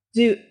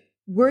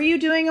 Were you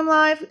doing them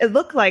live? It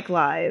looked like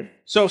live.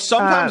 So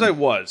sometimes I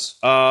was.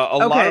 A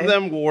lot of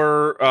them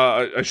were,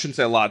 I shouldn't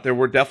say a lot. There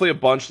were definitely a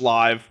bunch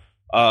live.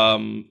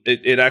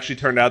 It actually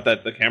turned out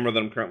that the camera that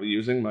I'm currently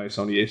using, my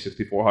Sony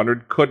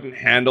a6400, couldn't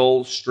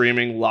handle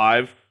streaming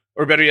live.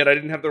 Or better yet, I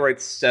didn't have the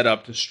right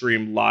setup to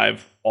stream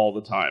live all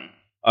the time.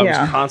 I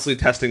was constantly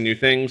testing new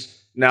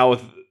things. Now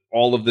with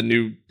all of the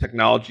new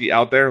technology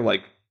out there,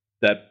 like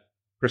that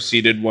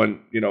preceded when,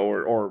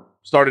 or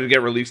started to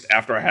get released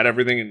after I had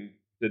everything and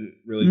didn't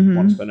really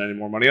want to spend any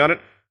more money on it.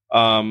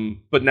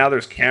 But now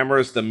there's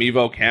cameras, the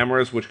Mevo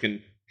cameras, which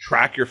can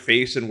track your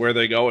face and where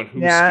they go and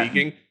who's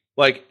speaking.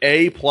 Like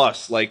A+,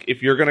 like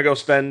if you're going to go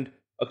spend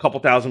a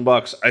couple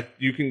 $1,000,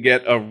 you can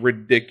get a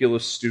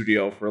ridiculous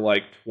studio for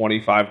like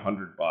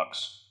 $2,500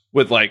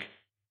 with like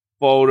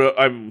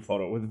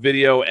with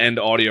video and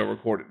audio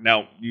recorded.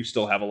 Now you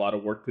still have a lot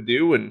of work to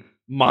do and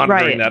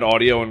monitoring that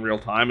audio in real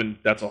time, and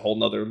that's a whole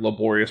nother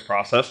laborious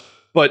process.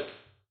 But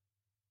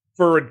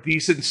for a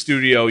decent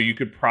studio, you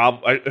could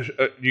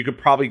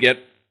probably get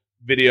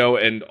video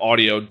and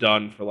audio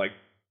done for like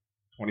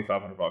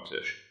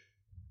 $2,500 ish.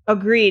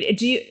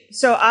 Agreed.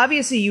 So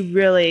obviously you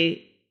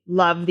really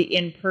love the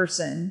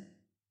in-person.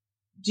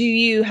 Do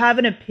you have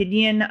an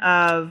opinion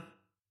of,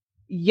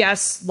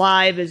 yes,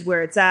 live is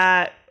where it's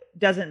at,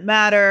 doesn't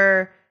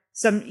matter?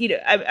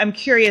 I'm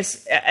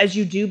curious, as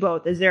you do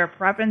both, is there a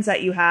preference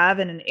that you have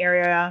in an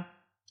area?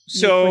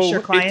 So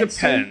it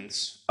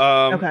depends.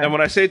 And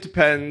when I say it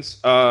depends,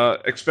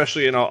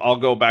 especially, and I'll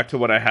go back to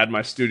when I had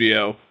my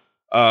studio.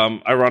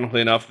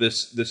 Ironically enough,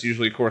 this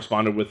usually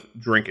corresponded with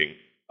drinking.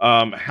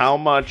 How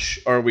much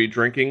are we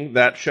drinking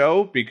that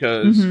show?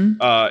 Because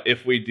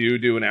if we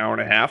do an hour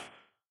and a half,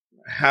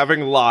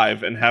 having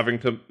live and having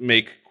to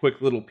make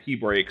quick little pee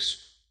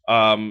breaks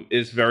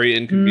is very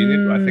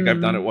inconvenient. I think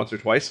I've done it once or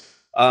twice.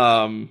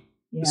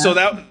 So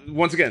that,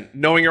 once again,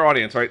 knowing your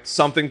audience, right?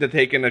 Something to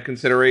take into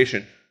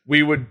consideration.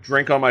 We would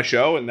drink on my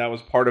show, and that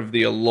was part of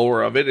the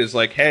allure of it, is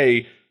like,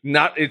 hey,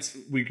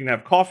 we can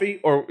have coffee,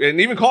 and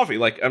even coffee.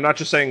 Like, I'm not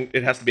just saying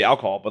it has to be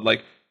alcohol, but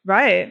like,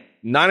 9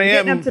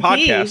 a.m.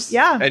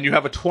 podcast, and you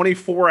have a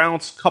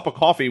 24-ounce cup of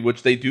coffee,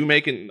 which they do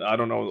make in, I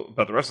don't know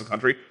about the rest of the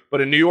country, but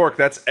in New York,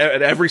 that's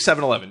at every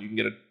 7-Eleven. You can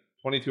get a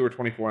 22 or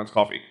 24-ounce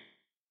coffee.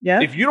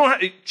 Yeah. If you don't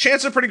have,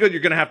 chances are pretty good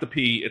you're going to have to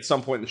pee at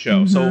some point in the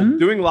show. So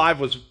doing live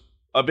was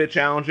a bit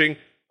challenging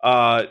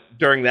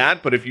during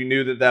that, but if you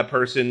knew that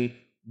person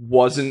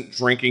wasn't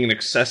drinking an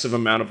excessive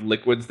amount of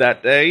liquids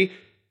that day,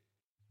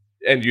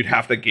 and you'd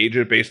have to gauge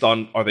it based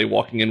on, are they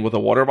walking in with a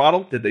water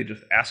bottle? Did they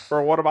just ask for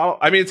a water bottle?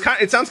 I mean,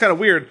 it sounds kind of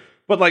weird,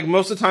 but like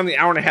most of the time, the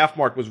hour and a half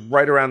mark was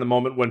right around the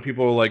moment when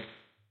people were like,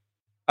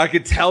 I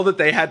could tell that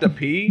they had to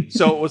pee.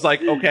 So it was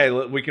like, okay,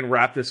 we can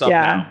wrap this up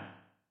now.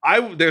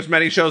 There's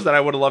many shows that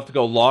I would have loved to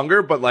go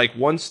longer, but like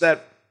once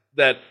that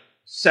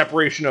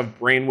separation of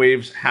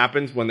brainwaves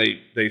happens when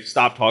they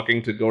stop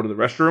talking to go to the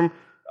restroom,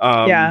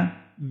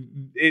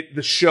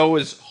 the show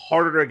is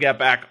harder to get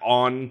back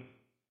on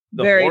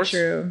the horse.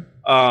 Very true.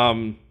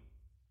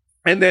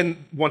 And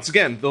then once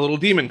again, the little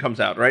demon comes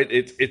out, right?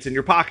 It's in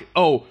your pocket.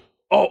 Oh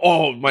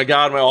my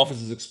God, my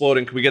office is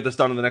exploding. Can we get this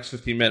done in the next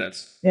 15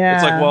 minutes? Yeah.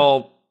 It's like,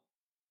 well,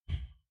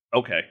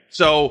 okay.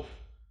 So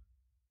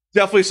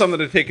definitely something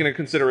to take into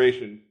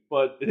consideration.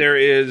 But there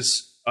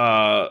is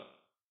that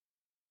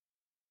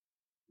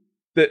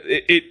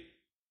it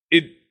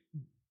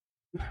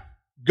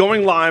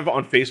going live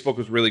on Facebook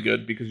was really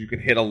good because you can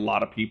hit a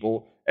lot of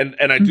people, and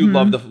I do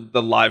love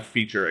the live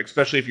feature,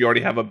 especially if you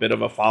already have a bit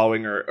of a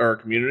following or a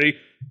community.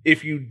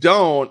 If you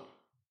don't,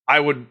 I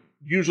would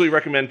usually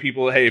recommend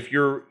people, hey, if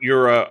you're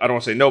I don't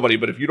want to say nobody,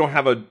 but if you don't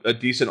have a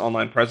decent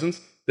online presence,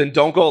 then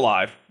don't go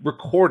live.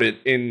 Record it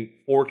in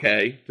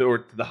 4K or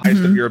to the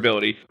highest of your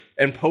ability,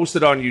 and post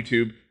it on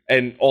YouTube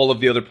and all of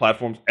the other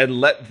platforms, and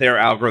let their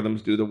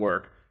algorithms do the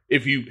work.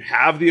 If you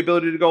have the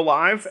ability to go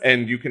live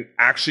and you can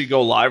actually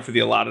go live for the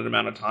allotted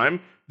amount of time,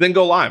 then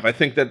go live. I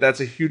think that's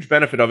a huge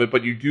benefit of it,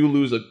 but you do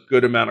lose a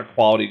good amount of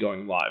quality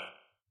going live.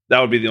 That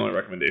would be the only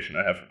recommendation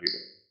I have for people.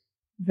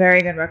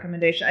 Very good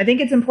recommendation. I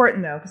think it's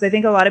important, though, because I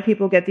think a lot of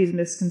people get these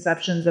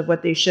misconceptions of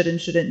what they should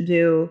and shouldn't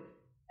do.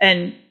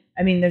 And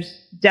I mean,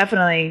 there's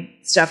definitely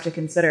stuff to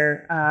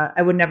consider.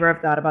 I would never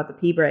have thought about the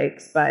pee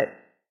breaks, but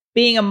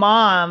being a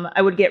mom,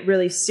 I would get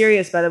really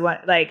serious by the one.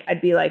 Like,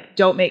 I'd be like,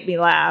 don't make me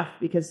laugh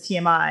because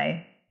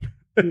TMI.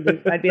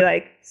 I'd be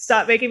like,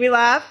 stop making me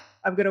laugh.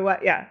 I'm going to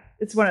what? Yeah.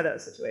 It's one of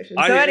those situations.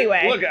 So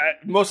anyway. Look,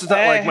 most of the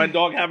time, like, my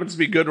dog happens to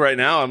be good right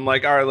now. I'm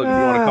like, all right, look, if you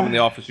want to come in the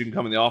office, you can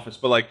come in the office.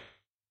 But, like,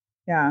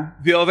 yeah.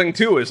 The other thing,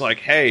 too, is, like,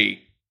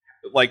 hey,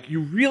 like, you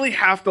really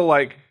have to,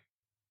 like,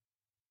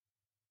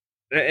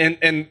 and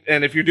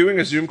if you're doing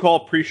a Zoom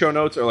call, pre-show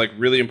notes are, like,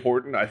 really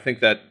important. I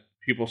think that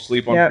people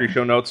sleep on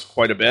pre-show notes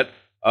quite a bit.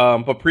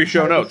 But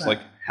pre-show 100%. Notes, like,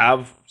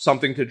 have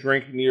something to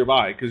drink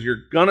nearby, because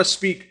you're going to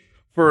speak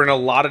for an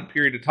allotted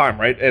period of time,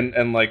 right?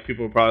 And like,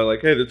 people are probably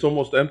like, hey, that's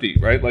almost empty,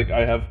 right? Like,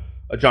 I have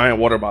a giant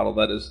water bottle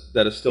that is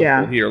still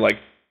full here. Like,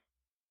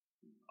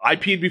 I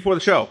peed before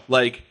the show.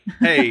 Like,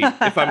 hey,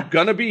 if I'm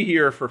going to be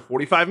here for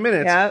 45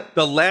 minutes,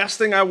 the last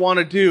thing I want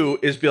to do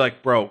is be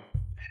like, bro,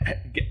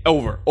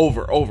 over.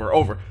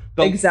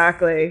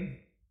 Exactly.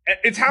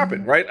 It's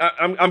happened, right?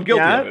 I'm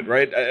guilty of it,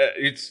 right?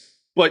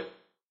 But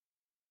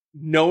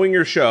knowing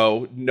your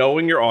show,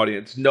 knowing your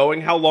audience, knowing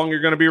how long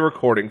you're going to be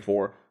recording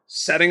for,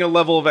 setting a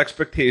level of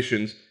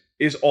expectations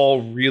is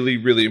all really,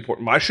 really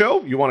important. My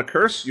show, you want to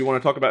curse, you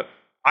want to talk about,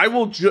 I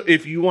will,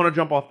 if you want to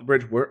jump off the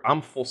bridge,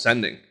 I'm full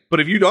sending. But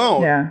if you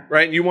don't,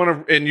 right,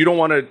 and you don't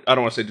want to, I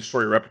don't want to say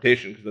destroy your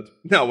reputation, because that's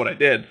not what I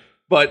did.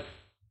 But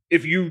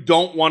if you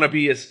don't want to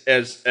be as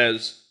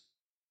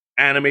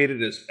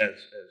animated, as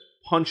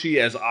punchy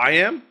as I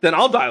am, then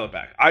I'll dial it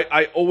back.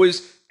 I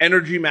always,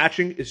 energy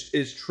matching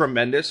is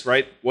tremendous,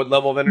 right? What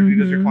level of energy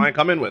does your client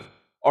come in with?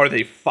 Are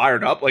they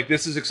fired up? Like,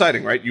 this is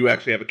exciting, right? You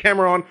actually have a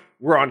camera on.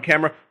 We're on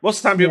camera. Most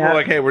of the time people are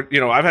like, hey,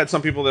 I've had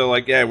some people that are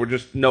like, yeah, we're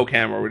just no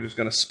camera. We're just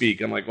going to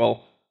speak. I'm like,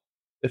 well,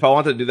 if I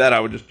wanted to do that,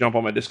 I would just jump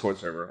on my Discord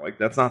server. Like,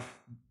 that's not,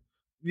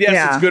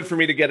 it's good for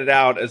me to get it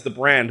out as the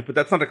brand, but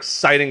that's not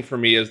exciting for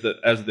me as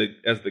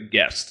the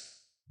guest.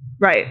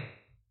 Right.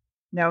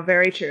 No,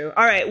 very true.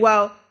 All right.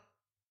 Well,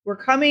 we're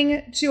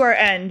coming to our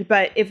end,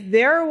 but if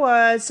there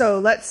was, so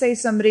let's say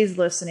somebody's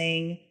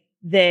listening,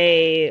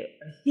 they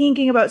are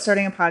thinking about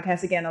starting a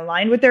podcast, again,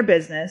 aligned with their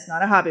business,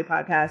 not a hobby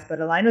podcast, but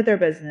aligned with their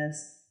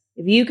business.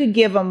 If you could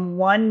give them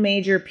one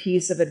major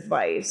piece of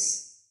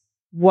advice,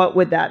 what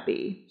would that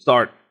be?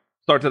 Start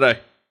today.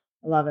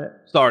 I love it.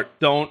 Start.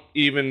 Don't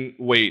even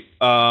wait.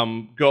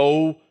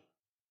 Go.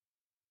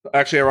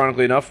 Actually,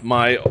 ironically enough,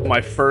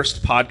 my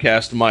first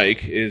podcast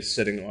mic is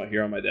sitting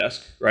here on my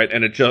desk, right?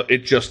 And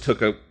it just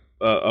took a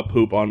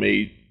poop on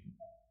me,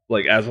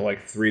 like, as of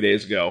like 3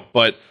 days ago.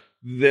 But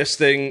this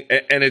thing,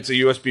 and it's a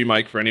USB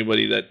mic for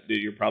anybody that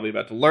you're probably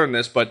about to learn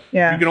this, but you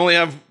can only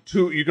have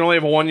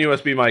one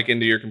USB mic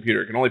into your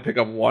computer. It can only pick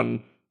up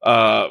one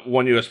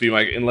USB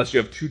mic unless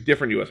you have two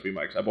different USB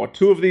mics. I bought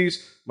two of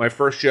these. My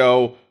first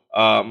show,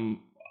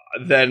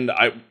 then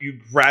you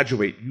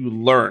graduate, you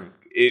learn.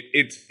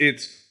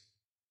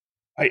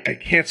 I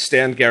can't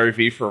stand Gary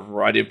Vee for a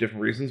variety of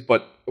different reasons,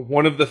 but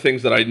one of the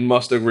things that I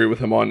must agree with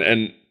him on,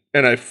 and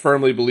I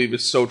firmly believe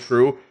is so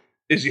true,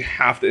 is you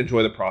have to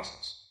enjoy the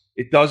process.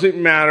 It doesn't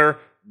matter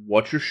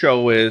what your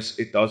show is.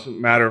 It doesn't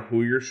matter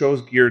who your show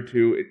is geared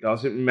to. It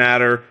doesn't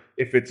matter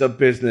if it's a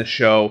business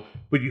show,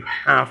 but you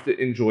have to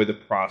enjoy the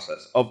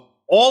process of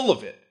all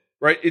of it,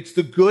 right? It's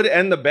the good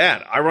and the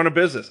bad. I run a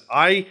business.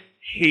 I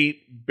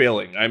hate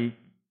billing.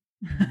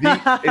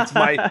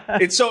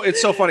 It's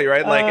so funny,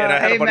 right? Like, and I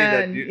had a buddy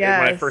that when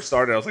I first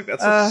started, I was like,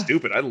 that's so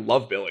stupid. I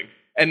love billing.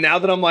 And now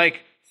that I'm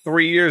like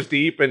 3 years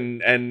deep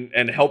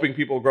and helping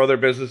people grow their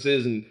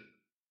businesses, and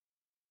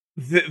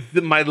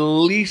my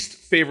least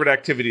favorite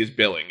activity is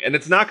billing. And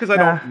it's not because I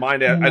don't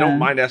mind I don't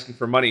mind asking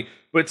for money,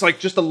 but it's like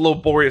just a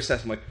laborious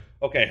test. I'm like,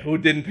 okay, who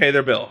didn't pay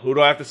their bill? Who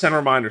do I have to send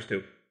reminders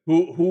to?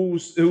 Who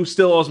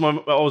still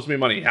owes me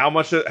money?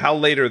 How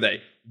late are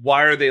they?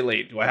 Why are they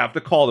late? Do I have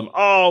to call them?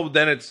 Oh,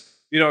 then it's,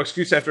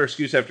 excuse after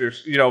excuse after,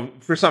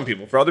 for some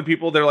people. For other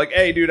people, they're like,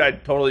 hey, dude, I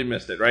totally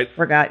missed it, right?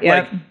 Forgot,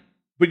 yeah. Like,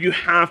 but you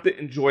have to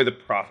enjoy the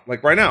process.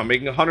 Like right now, I'm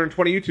making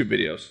 120 YouTube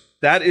videos.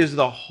 That is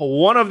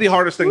one of the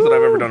hardest things that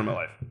I've ever done in my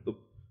life.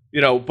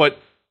 But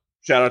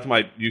shout out to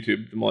my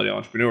YouTube, The Millennial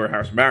Entrepreneur,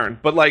 Harrison Barron.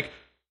 But like,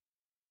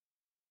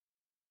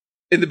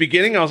 in the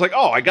beginning, I was like,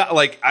 oh, I got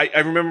like, I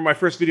remember my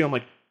first video, I'm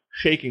like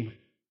shaking.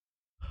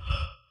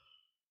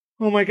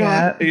 Oh my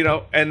God,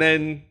 and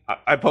then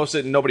I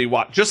posted and nobody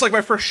watched. Just like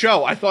my first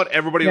show, I thought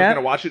everybody was going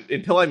to watch it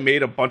until I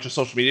made a bunch of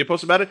social media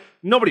posts about it.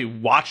 Nobody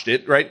watched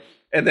it, right?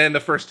 And then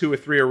the first 2 or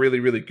 3 are really,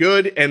 really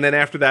good. And then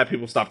after that,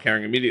 people stop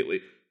caring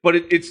immediately. But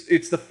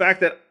it's the fact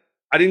that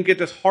I didn't get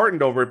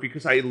disheartened over it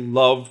because I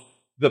love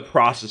the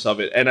process of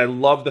it. And I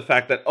love the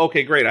fact that,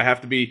 okay, great,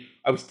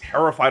 I was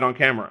terrified on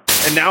camera.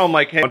 And now I'm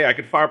like, hey, I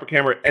could fire up a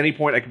camera at any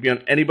point. I could be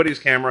on anybody's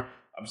camera.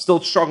 I'm still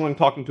struggling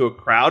talking to a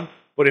crowd.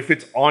 But if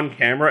it's on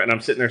camera and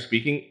I'm sitting there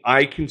speaking,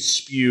 I can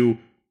spew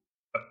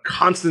a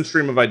constant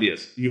stream of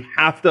ideas. You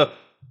have to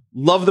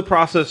love the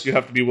process. You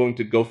have to be willing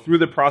to go through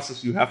the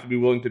process. You have to be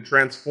willing to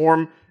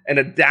transform and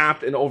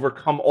adapt and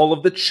overcome all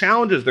of the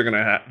challenges that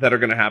are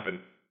going to happen.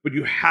 But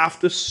you have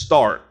to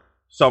start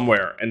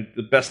somewhere. And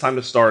the best time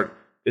to start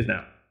is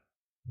now.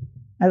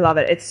 I love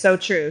it. It's so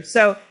true.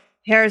 So,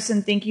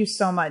 Harrison, thank you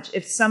so much.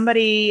 If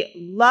somebody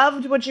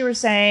loved what you were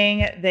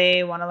saying,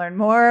 they want to learn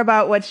more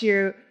about what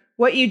you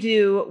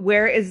do,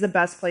 where is the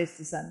best place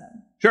to send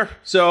them? Sure.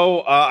 So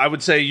I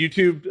would say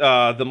YouTube,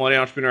 The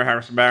Millennial Entrepreneur,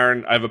 Harrison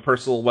Barron. I have a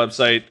personal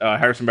website,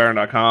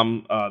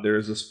 harrisonbarron.com.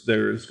 There's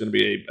going to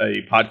be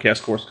a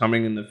podcast course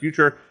coming in the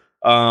future.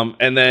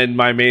 And then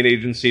my main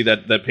agency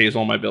that pays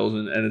all my bills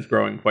and is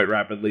growing quite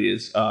rapidly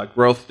is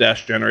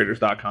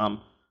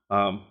growth-generators.com.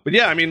 But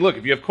yeah, I mean, look,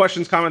 if you have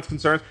questions, comments,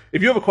 concerns,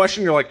 if you have a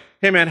question, you're like,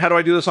 hey man, how do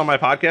I do this on my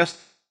podcast?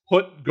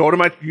 Go to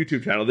my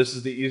YouTube channel. This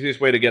is the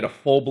easiest way to get a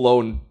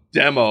full-blown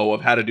demo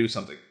of how to do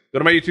something. Go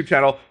to my YouTube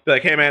channel, be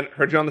like, hey man,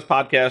 heard you on this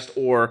podcast,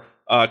 or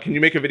can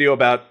you make a video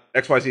about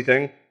XYZ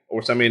thing?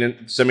 Or send me a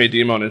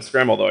DM on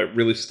Instagram, although I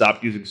really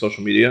stopped using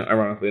social media,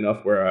 ironically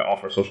enough, where I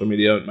offer social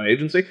media at my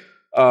agency.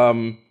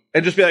 And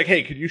just be like,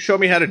 hey, could you show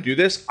me how to do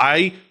this?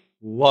 I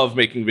love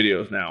making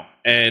videos now,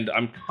 and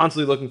I'm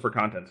constantly looking for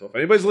content. So if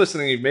anybody's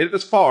listening, you've made it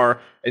this far,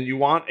 and you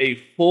want a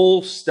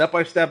full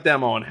step-by-step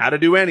demo on how to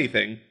do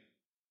anything,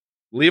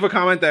 leave a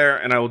comment there,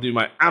 and I will do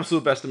my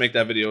absolute best to make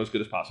that video as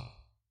good as possible.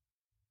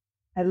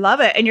 I love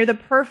it. And you're the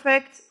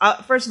perfect,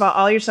 first of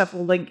all your stuff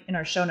will link in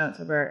our show notes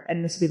over,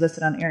 and this will be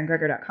listed on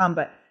AaronGregor.com.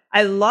 But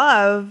I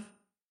love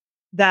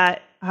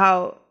that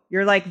how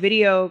you're like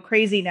video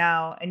crazy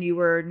now, and you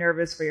were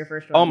nervous for your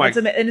first one. Oh my!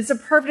 And it's a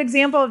perfect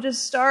example of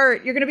just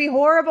start. You're going to be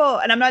horrible.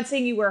 And I'm not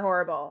saying you were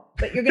horrible,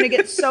 but you're going to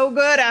get so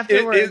good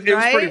afterwards, it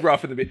was pretty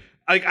rough in the beginning.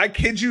 I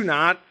kid you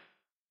not.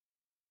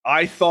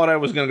 I thought I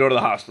was going to go to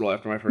the hospital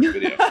after my first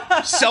video.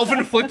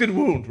 Self-inflicted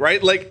wound,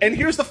 right? Like, and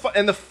here's the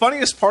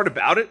funniest part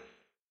about it.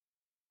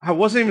 I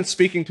wasn't even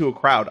speaking to a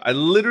crowd. I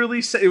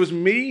literally said, it was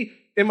me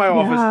in my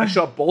office. I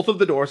shut both of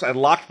the doors. I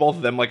locked both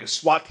of them like a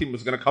SWAT team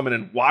was going to come in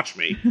and watch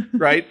me,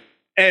 right?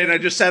 And I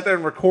just sat there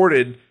and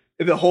recorded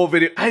the whole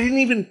video. I didn't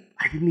even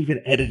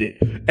edit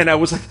it. And I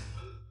was like,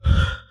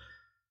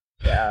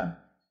 yeah,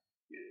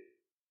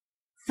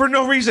 for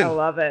no reason. I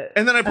love it.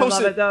 And then I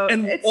posted,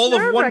 and it's all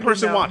of one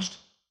person watched.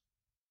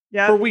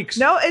 Yeah, for weeks.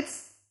 No,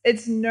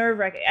 it's nerve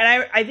wracking.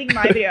 And I think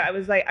my video, I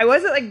was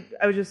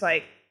just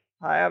like,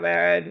 hi, I'm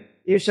Aaron.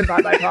 You should buy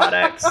my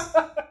products.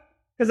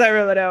 Because I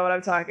really know what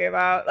I'm talking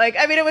about. Like,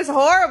 I mean, it was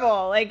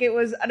horrible. Like, it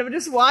was, and I'm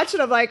just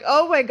watching. I'm like,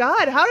 oh my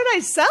God, how did I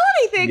sell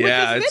anything with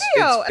this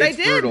video? And I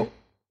did. Brutal.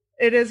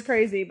 It is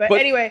crazy. But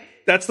anyway.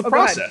 That's the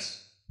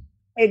process.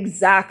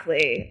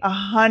 Exactly.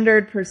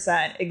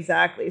 100%.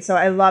 Exactly. So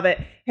I love it.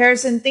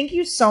 Harrison, thank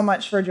you so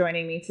much for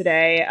joining me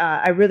today.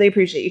 I really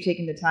appreciate you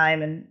taking the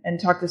time and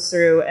talk us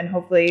through, and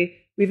hopefully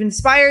we've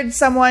inspired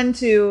someone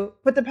to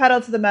put the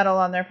pedal to the metal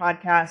on their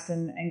podcast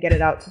and get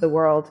it out to the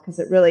world, because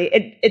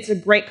it's a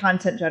great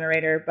content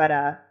generator,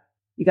 but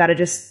you got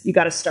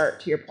to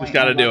start, to your point. Just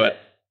got to do it.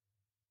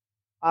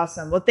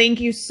 Awesome. Well, thank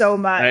you so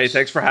much. Hey,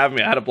 thanks for having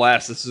me. I had a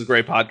blast. This is a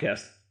great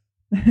podcast.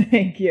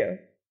 Thank you.